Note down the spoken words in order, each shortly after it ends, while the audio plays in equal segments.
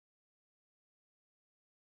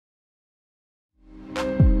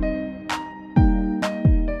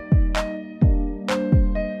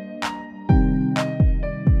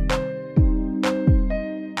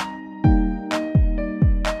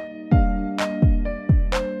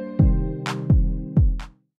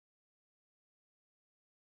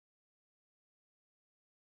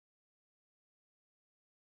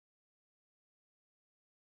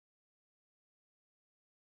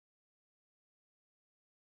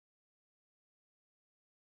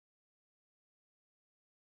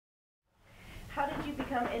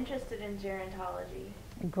become interested in gerontology?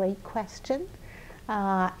 Great question,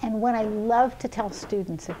 and one I love to tell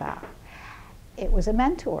students about. It was a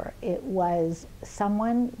mentor. It was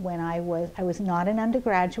someone when I was not an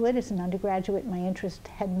undergraduate. As an undergraduate, my interest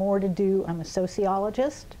had more to do, I'm a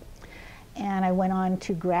sociologist, and I went on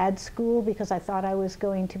to grad school because I thought I was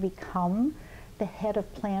going to become the head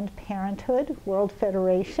of Planned Parenthood World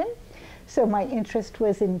Federation. So my interest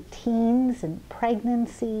was in teens and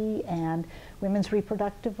pregnancy and women's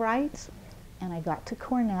reproductive rights. And I got to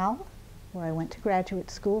Cornell, where I went to graduate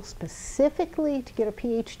school specifically to get a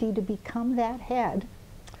PhD to become that head.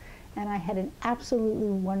 And I had an absolutely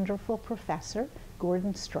wonderful professor,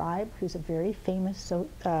 Gordon Stribe, who's a very famous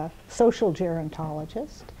social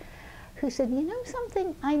gerontologist, who said, you know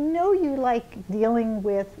something, I know you like dealing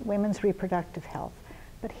with women's reproductive health,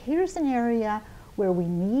 but here's an area where we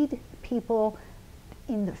need people.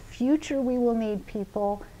 In the future, we will need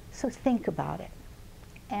people, so think about it.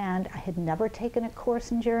 And I had never taken a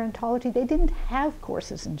course in gerontology. They didn't have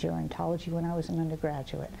courses in gerontology when I was an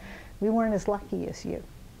undergraduate. We weren't as lucky as you.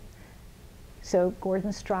 So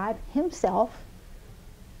Gordon Stribe himself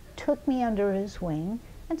took me under his wing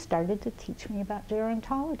and started to teach me about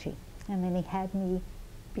gerontology. And then he had me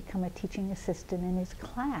become a teaching assistant in his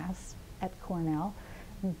class at Cornell.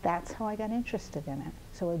 And that's how I got interested in it.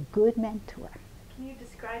 So a good mentor. Can you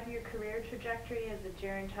describe your career trajectory as a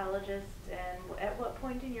gerontologist, and at what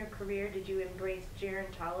point in your career did you embrace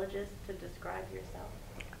gerontologist to describe yourself?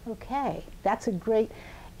 Okay, it's a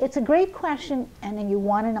great question, and then you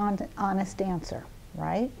want an honest answer,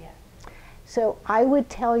 right? Yes. So I would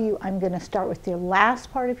tell you, I'm going to start with the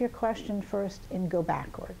last part of your question first and go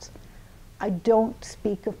backwards. I don't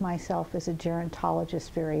speak of myself as a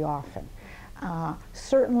gerontologist very often.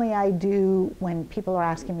 Certainly I do when people are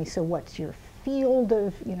asking me, so what's your field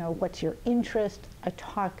of, what's your interest?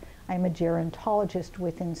 I'm a gerontologist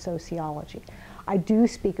within sociology. I do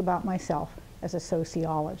speak about myself as a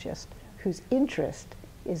sociologist whose interest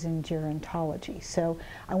is in gerontology. So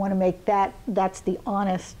I want to make that's the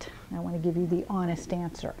honest, I want to give you the honest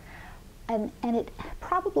answer. And it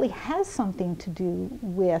probably has something to do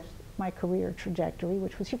with my career trajectory,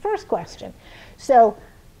 which was your first question. So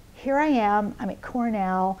here I am, I'm at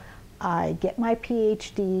Cornell, I get my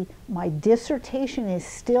PhD, my dissertation is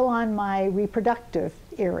still on my reproductive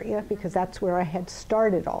area because that's where I had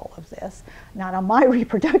started all of this. Not on my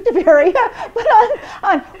reproductive area, but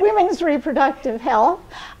on women's reproductive health.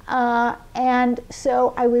 And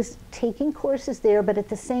so I was taking courses there, but at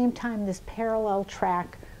the same time this parallel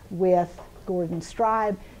track with Gordon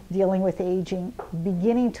Stribe, dealing with aging,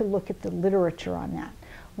 beginning to look at the literature on that.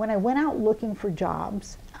 When I went out looking for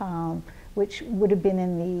jobs, which would have been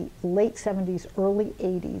in the late 70s, early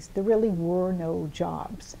 80s, there really were no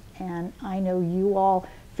jobs. And I know you all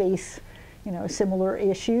face, similar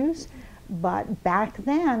issues, but back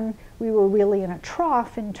then we were really in a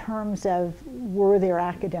trough in terms of were there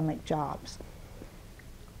academic jobs.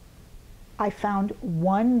 I found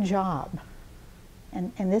one job,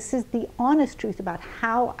 and this is the honest truth about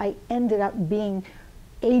how I ended up being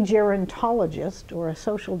a gerontologist or a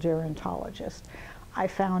social gerontologist. I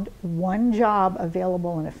found one job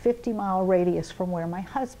available in a 50-mile radius from where my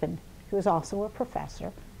husband, who is also a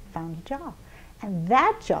professor, found a job. And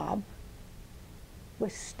that job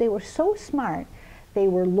they were so smart, they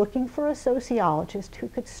were looking for a sociologist who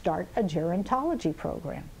could start a gerontology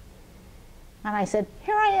program. And I said,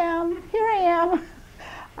 here I am.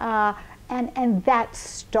 And that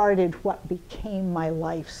started what became my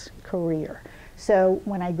life's career. So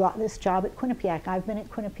when I got this job at Quinnipiac, I've been at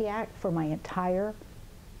Quinnipiac for my entire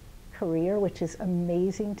career, which is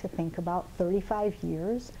amazing to think about, 35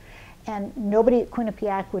 years. And nobody at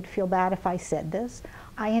Quinnipiac would feel bad if I said this.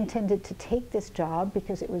 I intended to take this job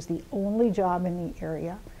because it was the only job in the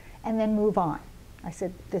area and then move on. I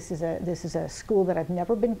said, this is a school that I've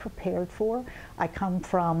never been prepared for. I come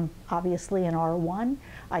from, obviously, an R1.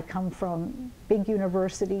 I come from big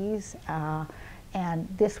universities. And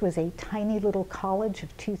this was a tiny little college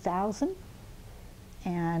of 2,000.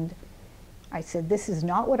 And I said, this is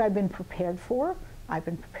not what I've been prepared for. I've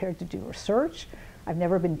been prepared to do research. I've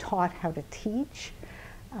never been taught how to teach.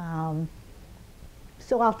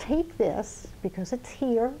 So I'll take this because it's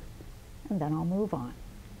here, and then I'll move on.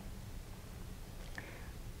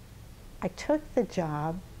 I took the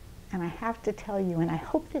job, and I have to tell you, and I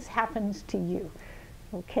hope this happens to you,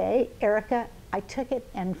 okay? Erica, I took it,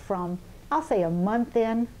 and from I'll say a month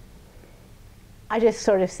in, I just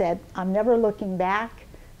sort of said, I'm never looking back.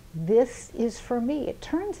 This is for me. It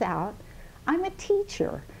turns out I'm a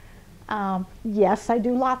teacher. Yes, I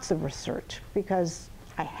do lots of research because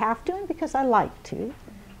I have to and because I like to,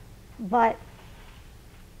 but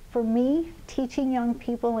For me, teaching young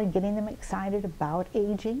people and getting them excited about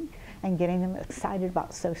aging and getting them excited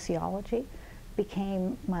about sociology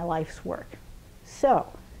became my life's work. So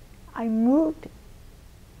I moved,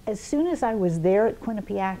 as soon as I was there at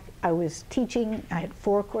Quinnipiac, I was teaching, I had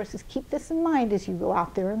 4 courses. Keep this in mind as you go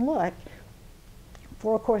out there and look.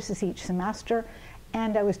 4 courses each semester,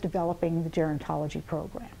 and I was developing the gerontology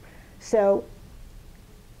program. So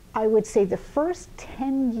I would say the first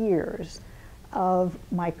 10 years of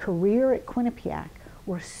my career at Quinnipiac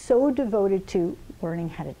were so devoted to learning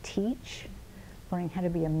how to teach, learning how to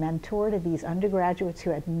be a mentor to these undergraduates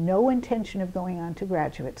who had no intention of going on to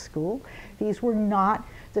graduate school. These were not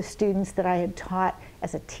the students that I had taught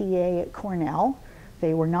as a TA at Cornell.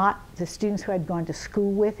 They were not the students who I'd gone to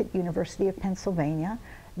school with at University of Pennsylvania.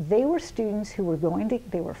 They were students who were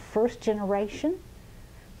they were first generation.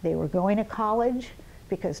 They were going to college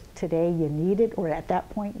because today you needed, or at that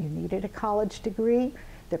point you needed a college degree.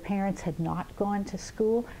 Their parents had not gone to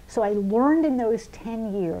school. So I learned in those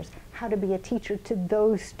 10 years how to be a teacher to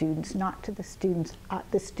those students, not to the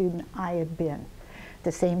student I had been. At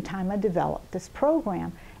the same time I developed this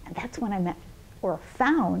program, and that's when I met or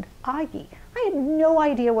found Agi. I had no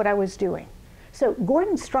idea what I was doing. So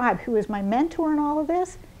Gordon Stribe, who was my mentor in all of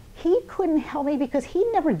this, he couldn't help me because he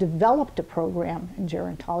never developed a program in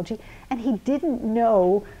gerontology, and he didn't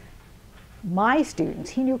know my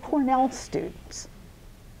students. He knew Cornell students.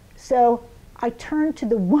 So I turned to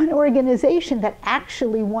the one organization that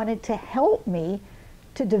actually wanted to help me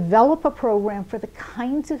to develop a program for the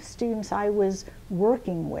kinds of students I was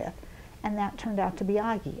working with, and that turned out to be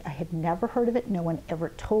Agi. I had never heard of it. No one ever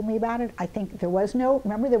told me about it. I think there was no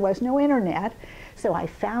internet, so I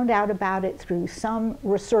found out about it through some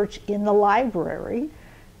research in the library.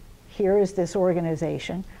 Here is this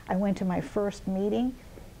organization. I went to my first meeting.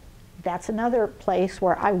 That's another place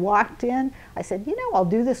where I walked in. I said, you know, I'll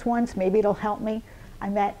do this once, maybe it'll help me. I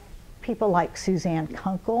met people like Suzanne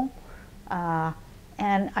Kunkel,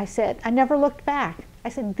 and I said, I never looked back. I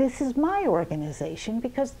said, this is my organization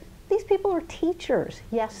because these people are teachers.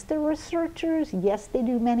 Yes, they're researchers. Yes, they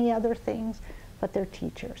do many other things, but they're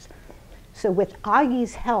teachers. So with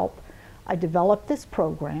Agi's help, I developed this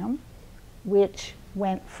program, which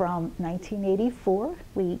went from 1984,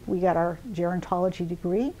 we got our gerontology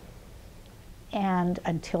degree, and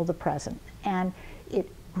until the present. And it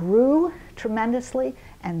grew tremendously,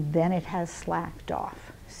 and then it has slacked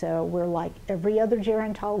off. So we're like every other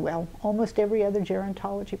almost every other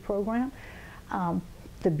gerontology program.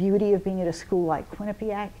 The beauty of being at a school like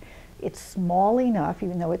Quinnipiac, it's small enough,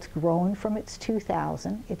 even though it's grown from its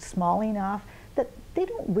 2000, it's small enough that they're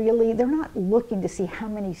not looking to see how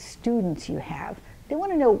many students you have. They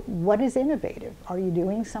want to know what is innovative. Are you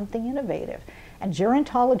doing something innovative? And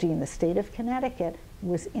gerontology in the state of Connecticut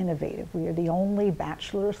was innovative. We are the only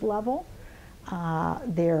bachelor's level.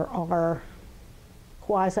 There are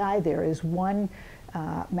there is one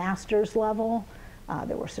master's level.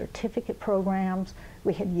 There were certificate programs.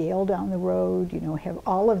 We had Yale down the road, have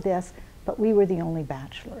all of this, but we were the only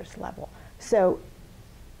bachelor's level. So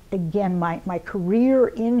again, my career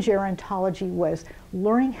in gerontology was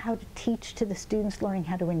learning how to teach to the students, learning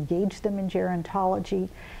how to engage them in gerontology.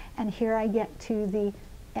 And here I get to the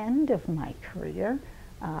end of my career,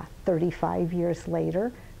 35 years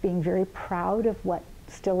later, being very proud of what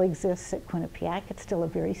still exists at Quinnipiac. It's still a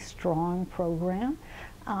very strong program.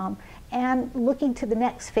 And looking to the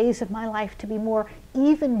next phase of my life to be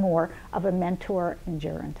even more of a mentor in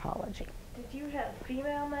gerontology. Did you have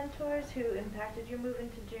female mentors who impacted your move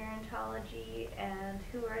into gerontology, and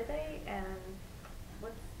who are they, and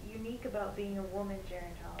what's unique about being a woman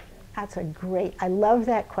gerontologist? I love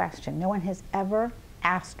that question. No one has ever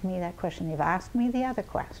asked me that question. They've asked me the other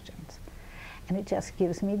questions. And it just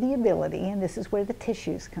gives me the ability, and this is where the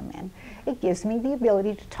tissues come in, it gives me the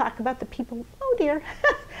ability to talk about the people, oh dear,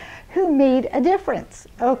 who made a difference.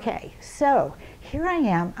 Okay, so here I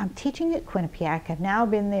am, I'm teaching at Quinnipiac. I've now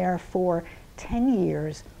been there for 10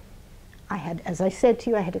 years. As I said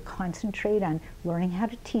to you, I had to concentrate on learning how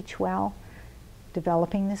to teach well,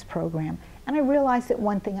 developing this program, and I realized that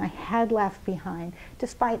one thing I had left behind,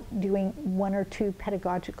 despite doing 1 or 2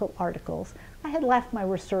 pedagogical articles, I had left my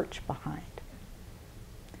research behind.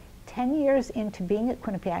 10 years into being at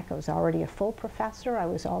Quinnipiac, I was already a full professor. I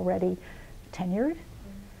was already tenured.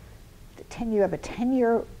 You have a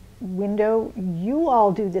 10-year window. You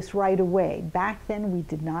all do this right away. Back then, we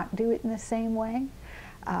did not do it in the same way,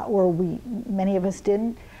 many of us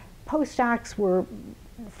didn't. Postdocs were,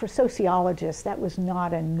 for sociologists, that was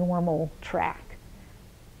not a normal track.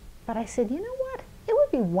 But I said, you know what? It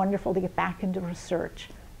would be wonderful to get back into research.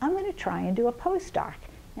 I'm going to try and do a postdoc.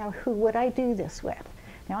 Now, who would I do this with?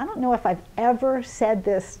 Now, I don't know if I've ever said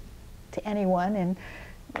this to anyone, and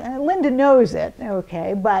Linda knows it,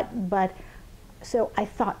 okay, but so I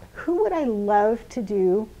thought, who would I love to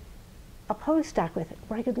do a postdoc with,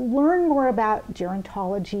 where I could learn more about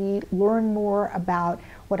gerontology, learn more about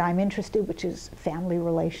what I'm interested in, which is family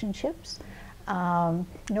relationships.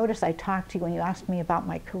 Notice I talked to you, when you asked me about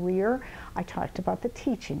my career, I talked about the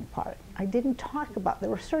teaching part. I didn't talk about the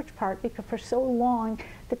research part because for so long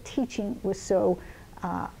the teaching was so,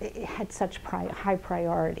 it had such high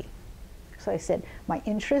priority. So I said, my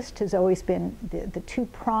interest has always been, the two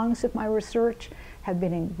prongs of my research have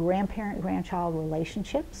been in grandparent-grandchild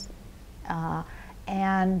relationships,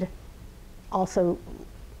 and also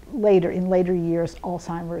in later years,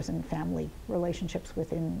 Alzheimer's and family relationships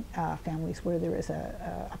within families where there is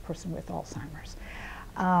a person with Alzheimer's.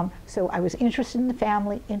 So I was interested in the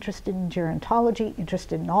family, interested in gerontology,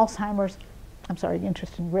 interested in Alzheimer's,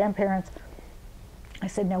 interested in grandparents. I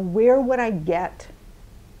said, now where would I get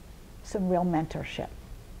some real mentorship?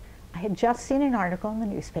 I had just seen an article in the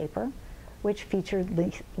newspaper which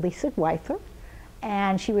featured Lisa Weither,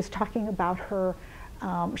 and she was talking about her,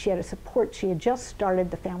 she had just started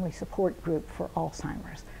the family support group for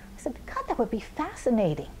Alzheimer's. I said, God, that would be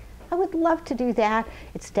fascinating. I would love to do that.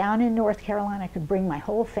 It's down in North Carolina. I could bring my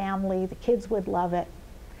whole family. The kids would love it.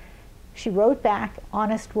 She wrote back,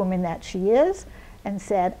 honest woman that she is, and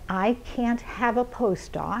said, I can't have a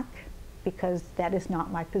postdoc because that is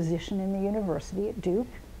not my position in the university at Duke.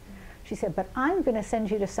 She said, but I'm going to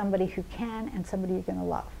send you to somebody who can and somebody you're going to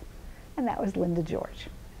love. And that was Linda George.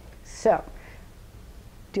 So,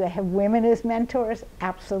 do I have women as mentors?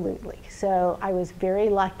 Absolutely. So I was very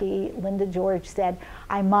lucky. Linda George said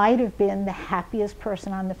I might have been the happiest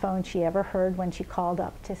person on the phone she ever heard when she called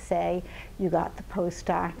up to say, you got the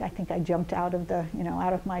postdoc. I think I jumped out of the,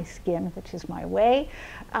 out of my skin, which is my way.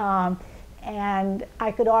 And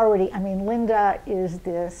I could already, Linda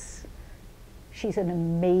is she's an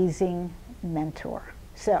amazing mentor.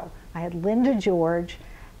 So I had Linda George,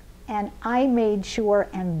 and I made sure,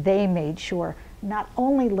 and they made sure, not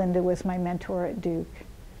only Linda was my mentor at Duke,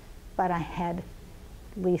 but I had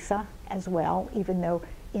Lisa as well, even though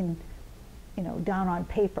down on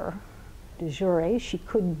paper, de jure, she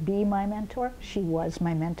couldn't be my mentor. She was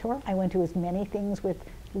my mentor. I went to as many things with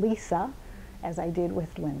Lisa as I did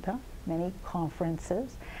with Linda, many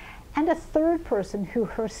conferences. And a third person who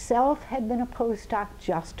herself had been a postdoc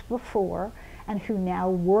just before and who now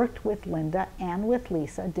worked with Linda and with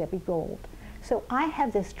Lisa, Debbie Gold. So I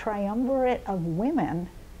have this triumvirate of women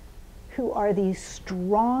who are these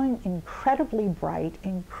strong, incredibly bright,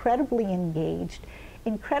 incredibly engaged,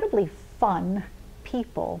 incredibly fun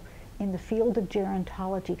people in the field of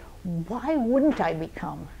gerontology. Why wouldn't I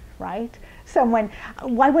become, right?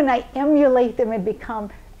 Why wouldn't I emulate them and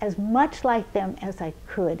become as much like them as I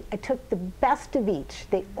could? I took the best of each.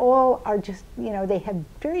 They all are just, they have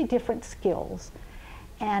very different skills.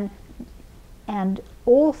 And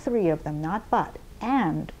all three of them,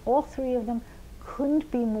 all three of them couldn't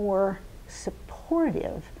be more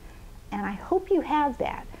supportive. And I hope you have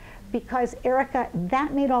that, because Erica,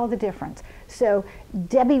 that made all the difference. So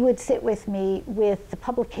Debbie would sit with me with the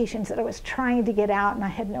publications that I was trying to get out, and I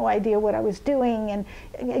had no idea what I was doing. And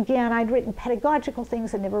again, I'd written pedagogical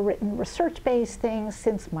things, I'd never written research-based things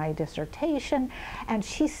since my dissertation. And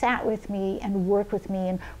she sat with me and worked with me.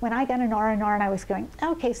 And when I got an R&R and I was going,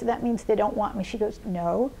 okay, so that means they don't want me. She goes,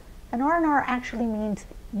 no, an R&R actually means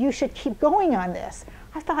you should keep going on this.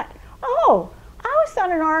 I thought, oh, I always thought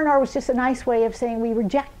an R&R was just a nice way of saying we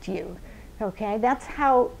reject you. Okay, that's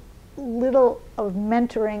how little of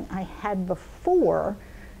mentoring I had before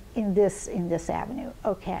in this avenue.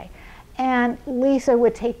 Okay, and Lisa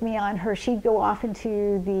would take me on her. She'd go off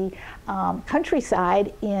into the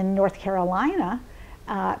countryside in North Carolina,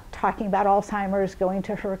 talking about Alzheimer's, going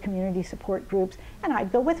to her community support groups, and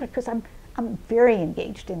I'd go with her because I'm very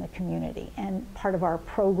engaged in the community. And part of our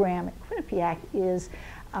program at Quinnipiac is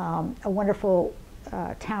a wonderful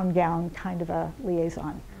town gown kind of a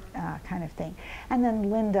liaison kind of thing. And then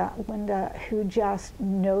Linda, who just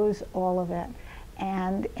knows all of it,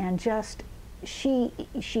 and just she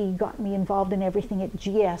got me involved in everything at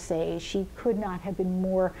GSA. She could not have been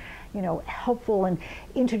more, helpful in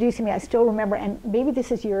introducing me. I still remember, and maybe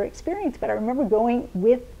this is your experience, but I remember going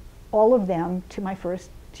with all of them to my first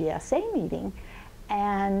GSA meeting,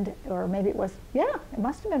 or maybe it was, it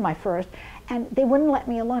must have been my first, and they wouldn't let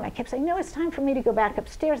me alone. I kept saying, no, it's time for me to go back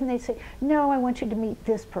upstairs, and they'd say, no, I want you to meet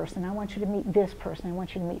this person, I want you to meet this person, I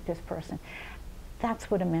want you to meet this person. That's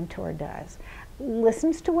what a mentor does.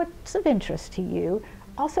 Listens to what's of interest to you,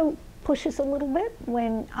 also pushes a little bit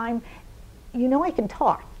when you know I can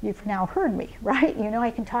talk. You've now heard me, right? You know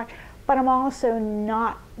I can talk, but I'm also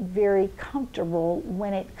not very comfortable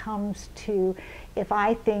when it comes to, if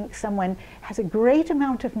I think someone has a great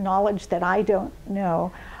amount of knowledge that I don't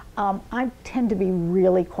know, I tend to be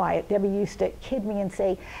really quiet. Debbie used to kid me and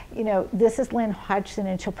say, you know, this is Lynne Hodgson,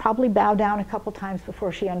 and she'll probably bow down a couple times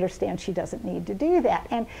before she understands she doesn't need to do that.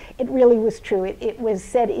 And it really was true. It was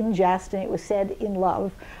said in jest and it was said in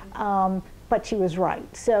love, but she was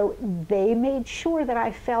right. So they made sure that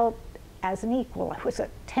I felt as an equal. I was a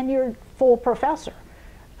tenured full professor.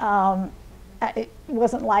 It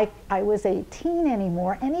wasn't like I was 18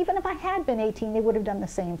 anymore, and even if I had been 18, they would have done the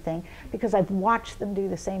same thing, because I've watched them do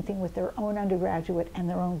the same thing with their own undergraduate and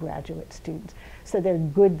their own graduate students. So they're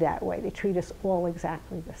good that way. They treat us all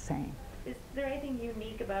exactly the same. Is there anything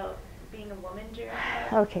unique about being a woman,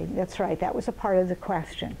 gerontologist? Okay, that's right. That was a part of the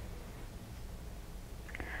question.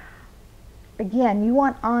 Again, you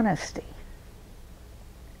want honesty.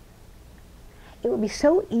 It would be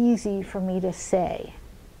so easy for me to say,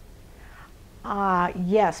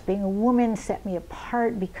 yes, being a woman set me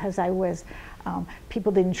apart because I was,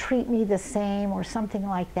 people didn't treat me the same or something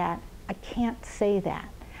like that. I can't say that.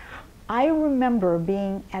 I remember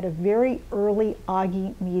being at a very early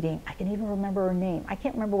Augie meeting. I can even remember her name. I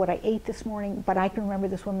can't remember what I ate this morning, but I can remember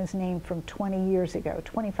this woman's name from 20 years ago,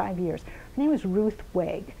 25 years. Her name was Ruth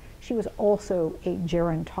WIGL. She was also a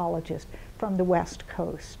gerontologist from the West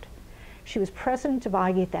Coast. She was president of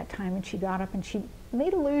Augie at that time, and she got up and she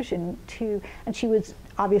made allusion to, and she was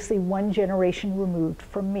obviously one generation removed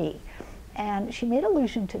from me, and she made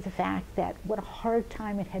allusion to the fact that what a hard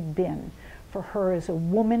time it had been for her as a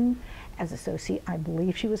woman, as a I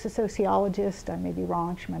believe she was a sociologist, I may be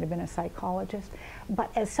wrong, she might have been a psychologist, but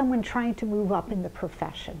as someone trying to move up in the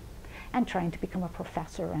profession and trying to become a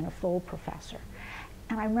professor and a full professor.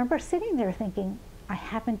 And I remember sitting there thinking, I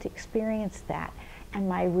haven't experienced that. And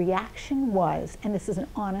my reaction was, and this is an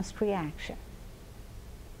honest reaction,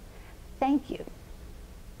 thank you.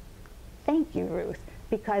 Thank you, Ruth,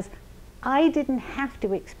 because I didn't have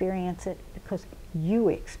to experience it because you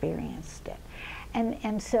experienced it.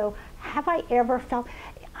 And so have I ever felt,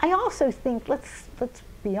 I also think, let's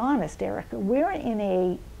be honest, Erica, we're in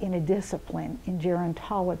a discipline in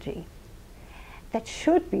gerontology that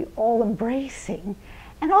should be all embracing.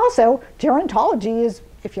 And also, gerontology is,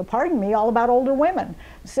 if you'll pardon me, all about older women.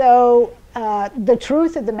 So the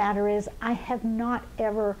truth of the matter is, I have not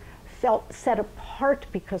ever felt set apart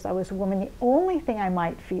because I was a woman. The only thing I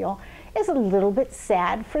might feel is a little bit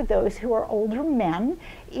sad for those who are older men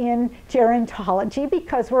in gerontology,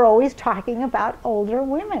 because we're always talking about older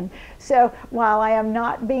women. So while I am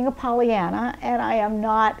not being a Pollyanna and I am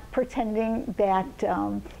not pretending that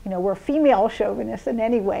we're female chauvinists in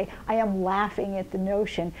any way, I am laughing at the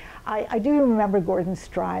notion. I do remember Gordon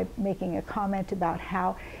Stribe making a comment about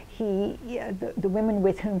how the women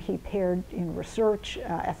with whom he paired in research,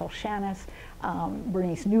 Ethel Shannis,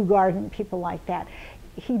 Bernice Newgarden, people like that,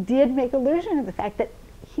 he did make allusion to the fact that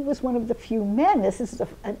he was one of the few men. This is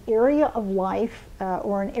an area of life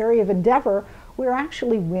or an area of endeavor where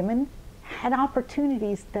actually women had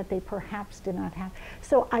opportunities that they perhaps did not have.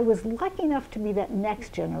 So I was lucky enough to be that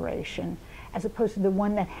next generation as opposed to the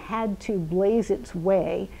one that had to blaze its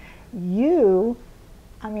way.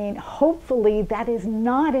 I mean, hopefully that is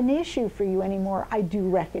not an issue for you anymore. I do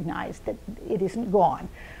recognize that it isn't gone.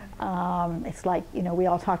 It's like, we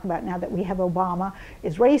all talk about now that we have Obama,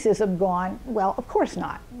 is racism gone? Well, of course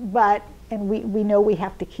not. And we know we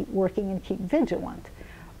have to keep working and keep vigilant.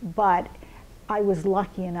 But I was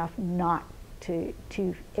lucky enough not to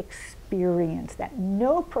experience that.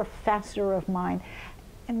 No professor of mine,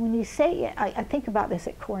 and when you say, I think about this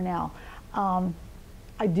at Cornell,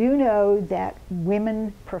 I do know that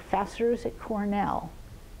women professors at Cornell,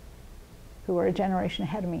 who are a generation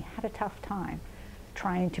ahead of me, had a tough time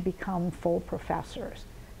trying to become full professors.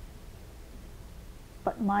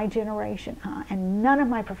 But my generation, and none of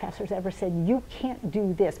my professors ever said, you can't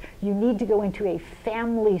do this. You need to go into a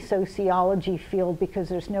family sociology field because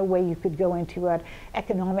there's no way you could go into an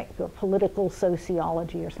economic or political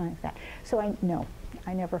sociology or something like that. So no,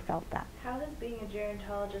 I never felt that. How has being a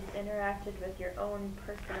gerontologist interacted with your own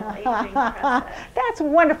personal aging process? That's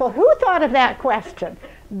wonderful. Who thought of that question?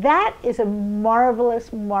 That is a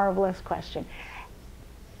marvelous, marvelous question.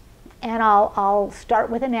 And I'll start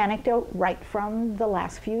with an anecdote right from the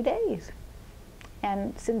last few days.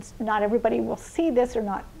 And since not everybody will see this, or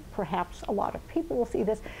not perhaps a lot of people will see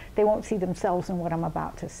this, they won't see themselves in what I'm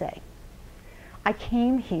about to say. I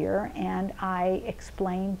came here and I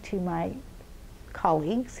explained to my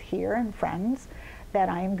colleagues here and friends that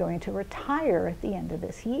I am going to retire at the end of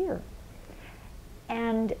this year.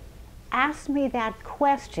 And asked me that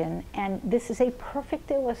question, and this is a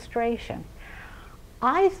perfect illustration.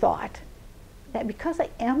 I thought that because I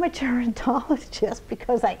am a gerontologist,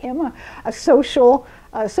 because I am a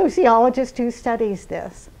sociologist who studies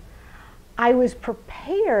this, I was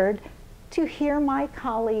prepared to hear my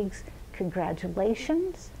colleagues,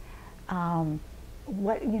 congratulations,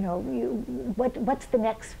 what's the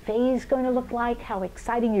next phase going to look like? How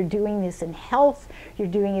exciting, you're doing this in health, you're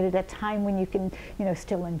doing it at a time when you can,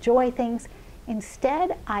 still enjoy things.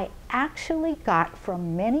 Instead, I actually got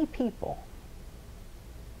from many people,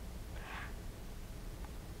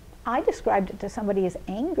 I described it to somebody as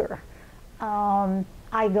anger. I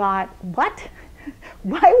got, what?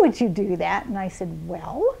 Why would you do that? And I said,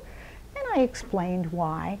 well, and I explained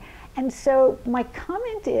why. And so my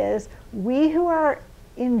comment is, we who are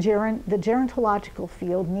in the gerontological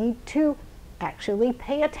field need to actually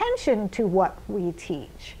pay attention to what we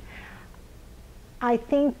teach. I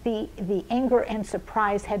think the anger and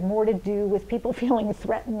surprise had more to do with people feeling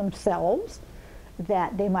threatened themselves,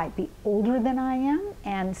 that they might be older than I am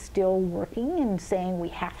and still working and saying we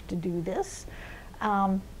have to do this.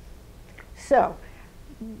 So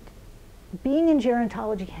being in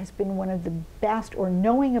gerontology has been one of the best, or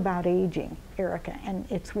knowing about aging, Erica, and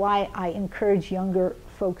it's why I encourage younger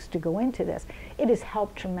folks to go into this. It has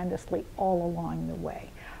helped tremendously all along the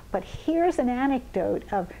way. But here's an anecdote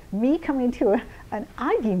of me coming to an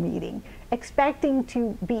IGE meeting, expecting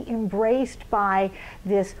to be embraced by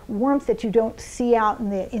this warmth that you don't see out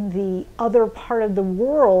in the other part of the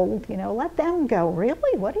world. Let them go.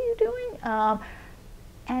 Really? What are you doing?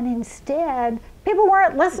 And instead, people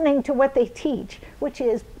weren't listening to what they teach, which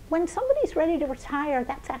is when somebody's ready to retire,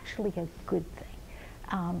 that's actually a good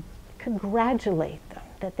thing. Congratulate them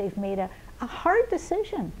that they've made a hard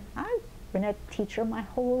decision. I've been a teacher my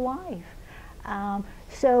whole life.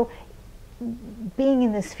 So being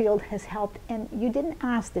in this field has helped, and you didn't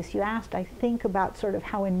ask this, you asked, I think, about sort of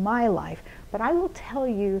how in my life, but I will tell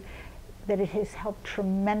you that it has helped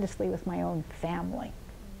tremendously with my own family.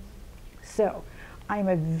 So I'm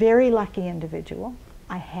a very lucky individual.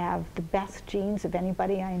 I have the best genes of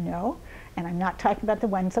anybody I know, and I'm not talking about the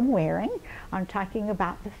ones I'm wearing. I'm talking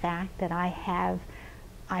about the fact that I had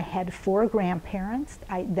 4 grandparents.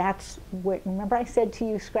 Remember I said to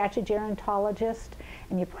you, scratch a gerontologist,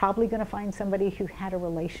 and you're probably going to find somebody who had a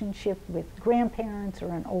relationship with grandparents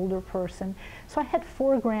or an older person. So I had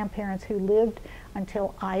 4 grandparents who lived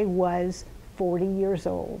until I was 40 years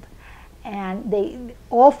old. And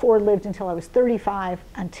all 4 lived until I was 35.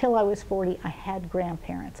 Until I was 40, I had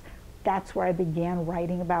grandparents. That's where I began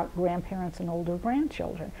writing about grandparents and older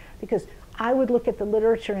grandchildren, because I would look at the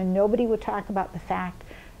literature and nobody would talk about the fact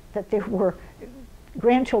that there were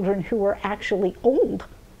grandchildren who were actually old.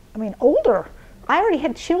 I mean, older. I already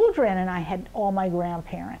had children and I had all my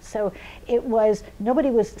grandparents. So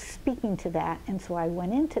nobody was speaking to that, and so I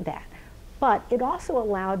went into that. But it also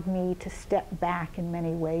allowed me to step back in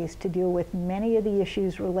many ways to deal with many of the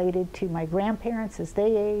issues related to my grandparents as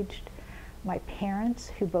they aged, my parents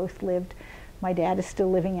who both lived. My dad is still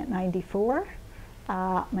living at 94.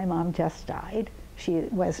 My mom just died. She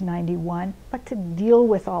was 91. But to deal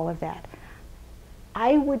with all of that,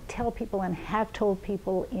 I would tell people, and have told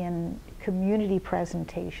people in community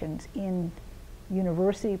presentations, in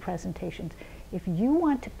university presentations, if you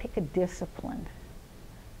want to pick a discipline,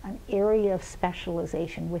 an area of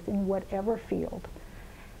specialization within whatever field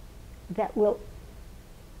that will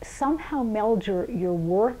somehow meld your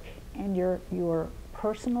work and your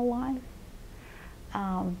personal life,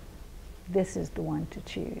 this is the one to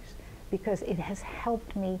choose, because it has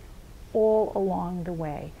helped me all along the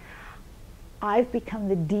way. I've become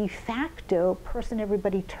the de facto person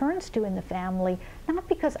everybody turns to in the family, not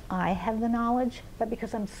because I have the knowledge, but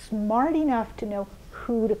because I'm smart enough to know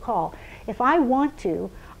who to call. If I want to,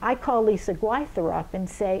 I call Lisa Gweither up and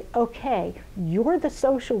say, okay, you're the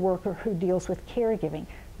social worker who deals with caregiving.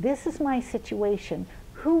 This is my situation.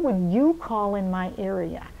 Who would you call in my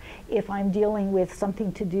area? If I'm dealing with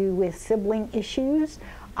something to do with sibling issues,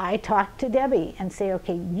 I talk to Debbie and say,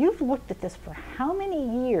 okay, you've looked at this for how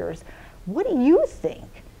many years? What do you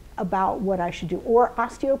think about what I should do? Or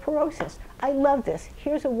osteoporosis. I love this.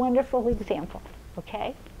 Here's a wonderful example,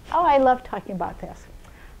 okay? Oh, I love talking about this.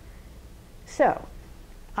 So,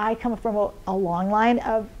 I come from a long line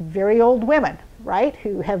of very old women, right,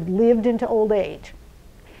 who have lived into old age.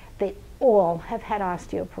 They all have had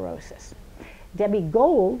osteoporosis. Debbie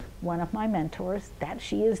Gold, one of my mentors,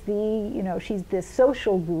 she is she's the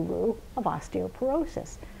social guru of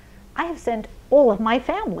osteoporosis. I have sent all of my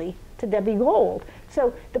family to Debbie Gold.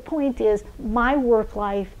 So the point is, my work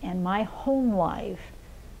life and my home life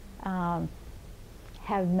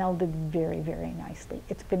have melded very, very nicely.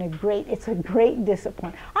 It's a great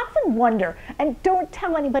discipline. I often wonder, and don't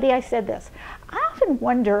tell anybody I said this, I often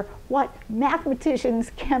wonder what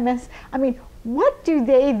mathematicians, chemists, I mean, what do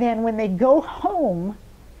they then, when they go home,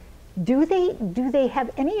 do they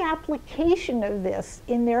have any application of this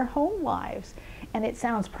in their home lives? And it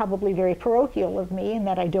sounds probably very parochial of me in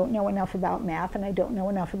that I don't know enough about math and I don't know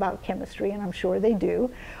enough about chemistry, and I'm sure they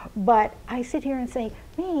do. But I sit here and say,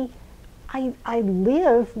 me, I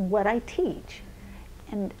live what I teach.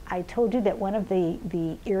 And I told you that one of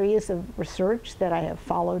the areas of research that I have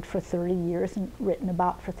followed for 30 years and written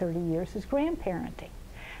about for 30 years is grandparenting.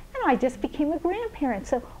 And I just became a grandparent,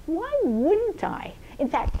 so why wouldn't I? In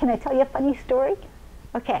fact, can I tell you a funny story?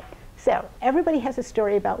 Okay, so everybody has a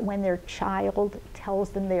story about when their child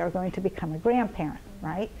tells them they are going to become a grandparent,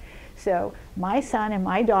 right? So my son and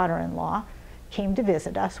my daughter-in-law came to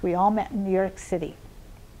visit us. We all met in New York City.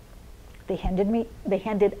 They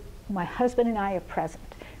handed my husband and I a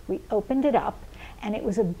present. We opened it up, and it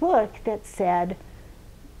was a book that said,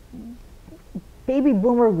 Baby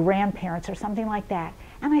Boomer Grandparents, or something like that.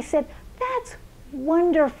 And I said, that's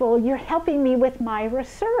wonderful, you're helping me with my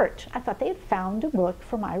research. I thought they had found a book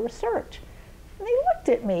for my research. And they looked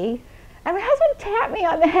at me, and my husband tapped me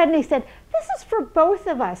on the head and he said, this is for both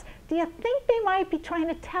of us. Do you think they might be trying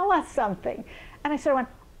to tell us something? And I sort of went,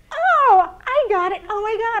 oh, I got it. Oh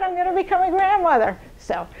my God, I'm going to become a grandmother.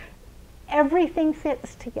 So everything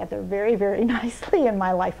fits together very, very nicely in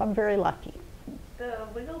my life. I'm very lucky. The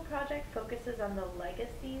WIGL project focuses on the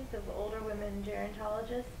legacies of older women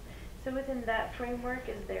gerontologists. So within that framework,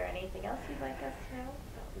 is there anything else you'd like us to know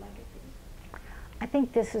about legacies? I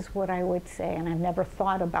think this is what I would say, and I've never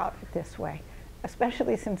thought about it this way,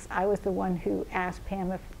 especially since I was the one who asked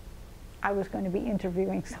Pam if I was going to be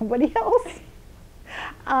interviewing somebody else.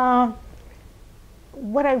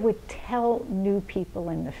 What I would tell new people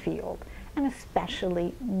in the field, and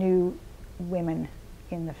especially new women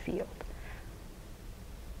in the field,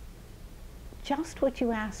 just what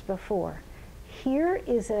you asked before.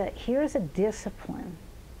 Here's a discipline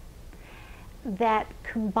that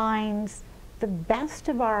combines the best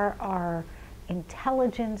of our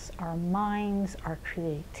intelligence, our minds, our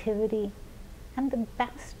creativity, and the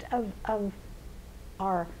best of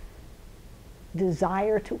our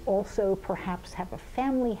desire to also perhaps have a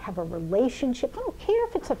family, have a relationship. I don't care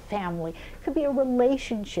if it's a family. It could be a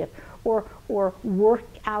relationship or work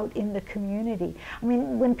out in the community. I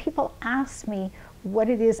mean, when people ask me what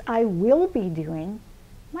it is I will be doing,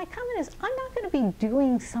 my comment is, I'm not going to be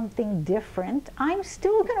doing something different. I'm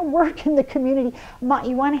still going to work in the community.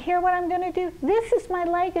 You want to hear what I'm going to do? This is my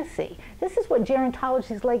legacy. This is what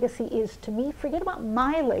gerontology's legacy is to me. Forget about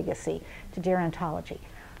my legacy to gerontology.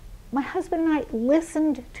 My husband and I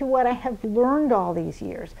listened to what I have learned all these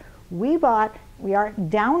years. We are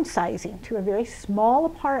downsizing to a very small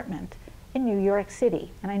apartment in New York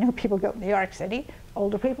City. And I know people go, New York City,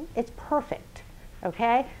 older people, it's perfect,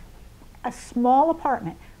 okay? A small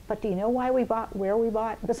apartment. But do you know why we bought where we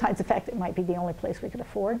bought? Besides the fact that it might be the only place we could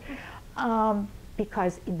afford.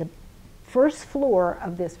 Because in the first floor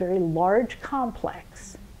of this very large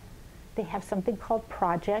complex, they have something called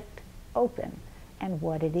Project Open. And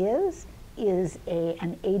what it is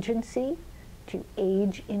an agency to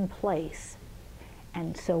age in place.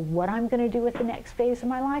 And so what I'm going to do with the next phase of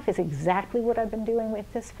my life is exactly what I've been doing with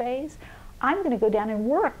this phase. I'm going to go down and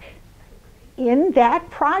work in that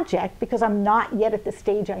project because I'm not yet at the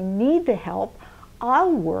stage I need the help.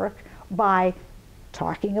 I'll work by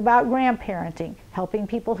talking about grandparenting, helping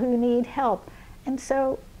people who need help. And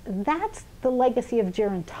so that's the legacy of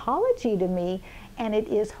gerontology to me, and it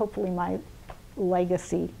is hopefully my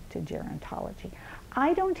legacy to gerontology.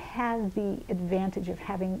 I don't have the advantage of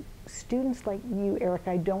having students like you, Eric.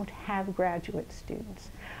 I don't have graduate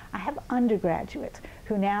students. I have undergraduates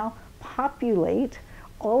who now populate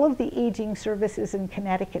all of the aging services in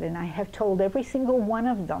Connecticut, and I have told every single one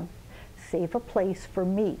of them, save a place for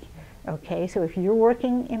me. Okay, so if you're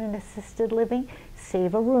working in an assisted living,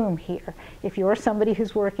 save a room here. If you're somebody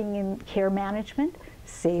who's working in care management,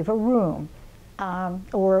 save a room.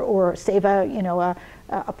 Or save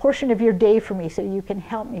a portion of your day for me so you can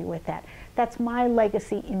help me with that. That's my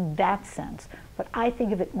legacy in that sense. But I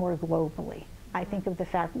think of it more globally. I think of the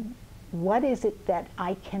fact, what is it that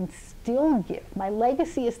I can still give? My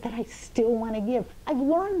legacy is that I still want to give. I've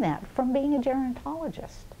learned that from being a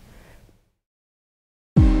gerontologist.